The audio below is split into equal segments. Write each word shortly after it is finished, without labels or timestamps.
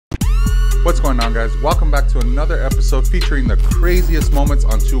What's going on, guys? Welcome back to another episode featuring the craziest moments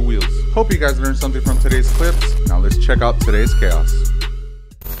on two wheels. Hope you guys learned something from today's clips. Now let's check out today's chaos.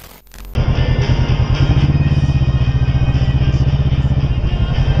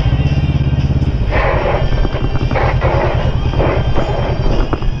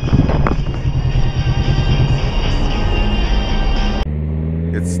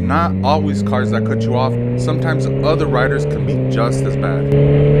 It's not always cars that cut you off. Sometimes other riders can be just as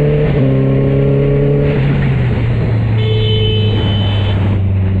bad.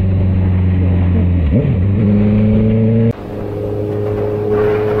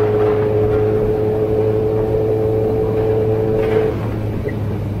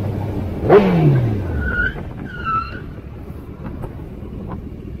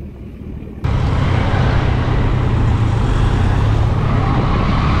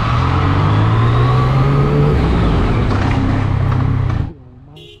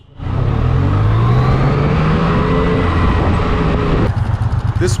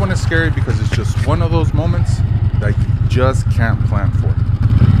 This one is scary because it's just one of those moments that you just can't plan for.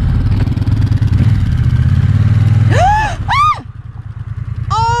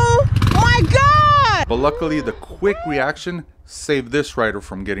 Oh my God! But luckily, the quick reaction saved this rider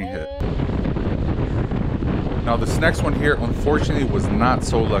from getting hit. Now this next one here, unfortunately, was not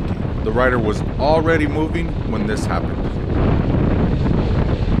so lucky. The rider was already moving when this happened.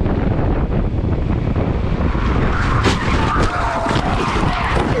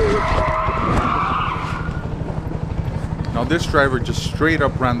 Now this driver just straight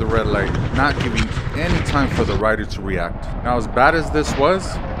up ran the red light, not giving any time for the rider to react. Now as bad as this was,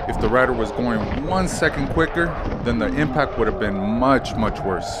 if the rider was going 1 second quicker, then the impact would have been much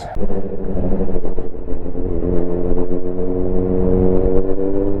worse.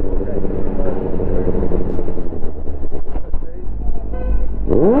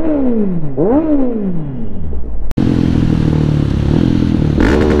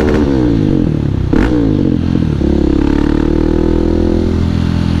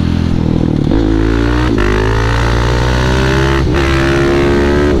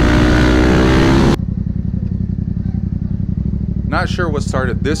 Not sure what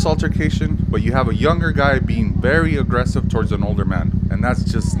started this altercation, but you have a younger guy being very aggressive towards an older man, and that's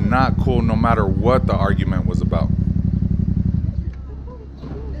just not cool no matter what the argument was about.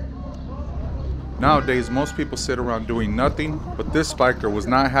 Nowadays, most people sit around doing nothing, but this biker was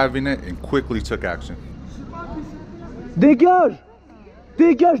not having it and quickly took action. Dégage!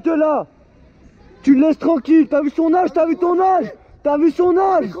 Dégage de là! Tu le laisses tranquille, t'as vu son âge, t'as vu ton âge! T'as vu son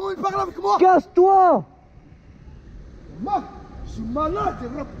âge! Casse-toi!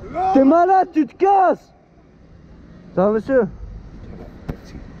 T'es malade, tu te casses! Ça va, monsieur?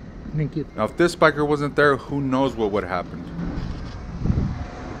 Now if this biker wasn't there, who knows what would have happened.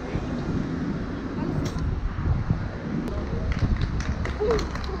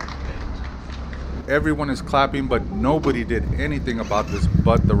 Everyone is clapping, but nobody did anything about this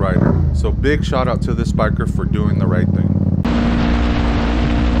but the rider. So big shout out to this biker for doing the right thing.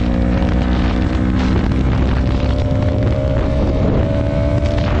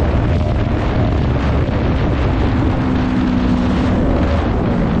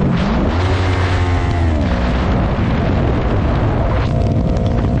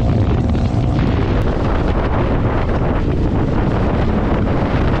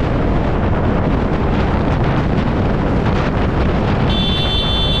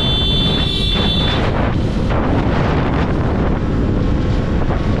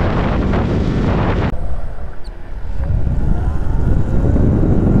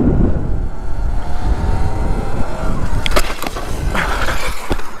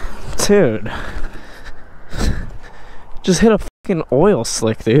 Dude, just hit a fucking oil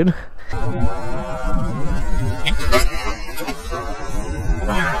slick, dude.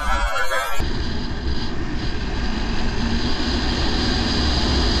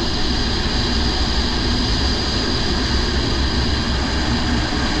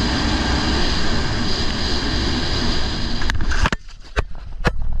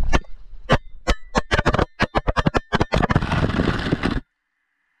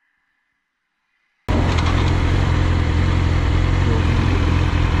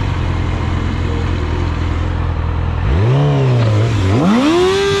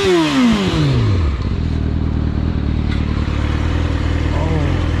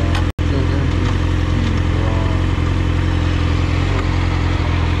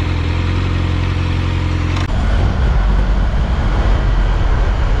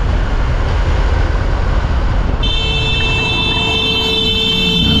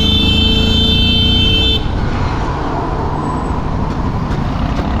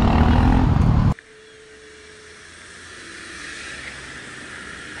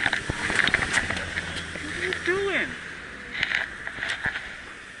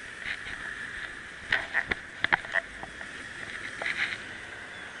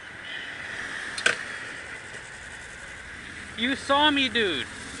 You saw me, dude.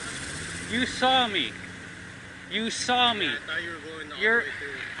 You saw me. You saw me. I thought you were going the You're. other way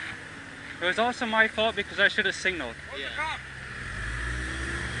through. It was also my fault because I should have signaled. Yeah.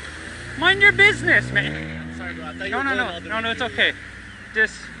 Mind your business, man. I'm sorry, bro. I thought you No, were no, going no, the other no, way no. It's through. okay.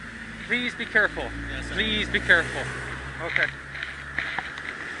 Just please be careful. Yeah, sorry. Please be careful. Okay.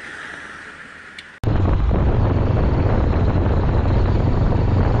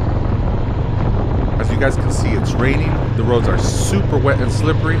 As you guys can see, it's raining, the roads are super wet and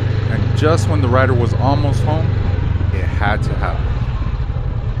slippery, and just when the rider was almost home, it had to happen.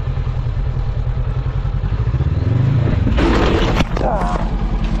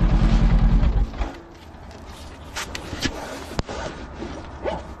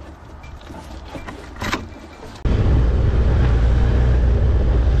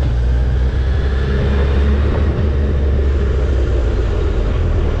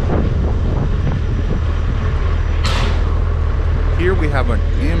 Here we have an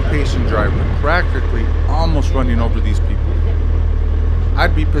impatient driver, practically almost running over these people.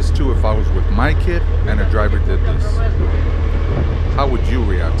 I'd be pissed too if I was with my kid and a driver did this. How would you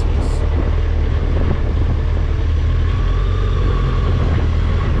react to this?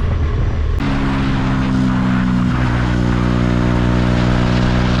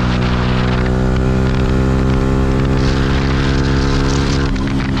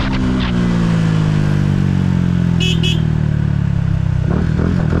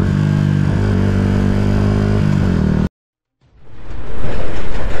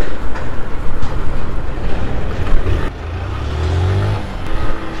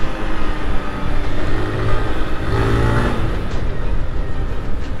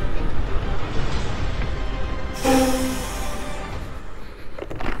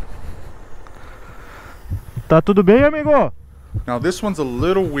 Tá tudo bem, amigo? Now this one's a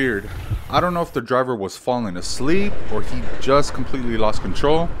little weird. I don't know if the driver was falling asleep or he just completely lost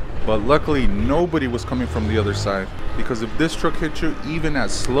control, but luckily nobody was coming from the other side, because if this truck hit you even at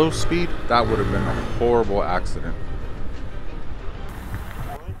slow speed, that would have been a horrible accident.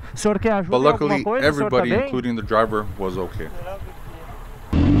 O senhor quer ajuda But em luckily alguma coisa? everybody, O senhor tá bem? including the driver, was okay.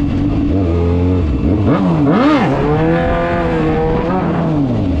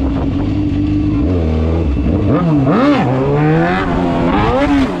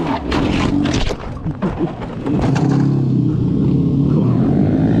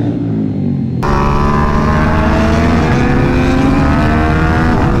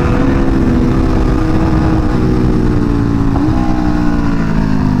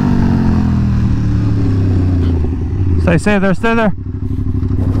 Stay there, stay there.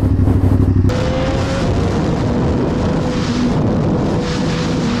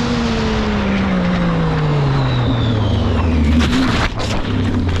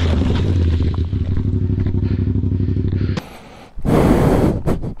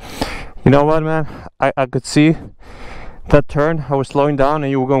 You know what, man? I could see that turn. I was slowing down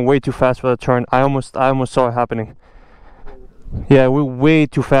and you were going way too fast for that turn. I almost saw it happening. Yeah, we were way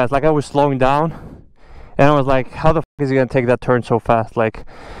too fast. Like I was slowing down and I was like, how the f is he gonna take that turn so fast? Like,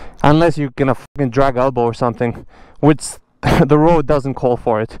 unless you're gonna fucking drag elbow or something, which the road doesn't call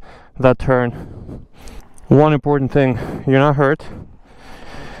for it, that turn. One important thing, you're not hurt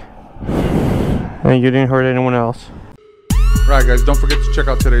and you didn't hurt anyone else. Right guys, don't forget to check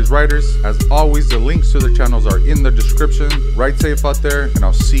out today's riders. As always, the links to their channels are in the description. Ride safe out there, and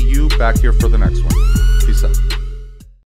I'll see you back here for the next one. Peace out.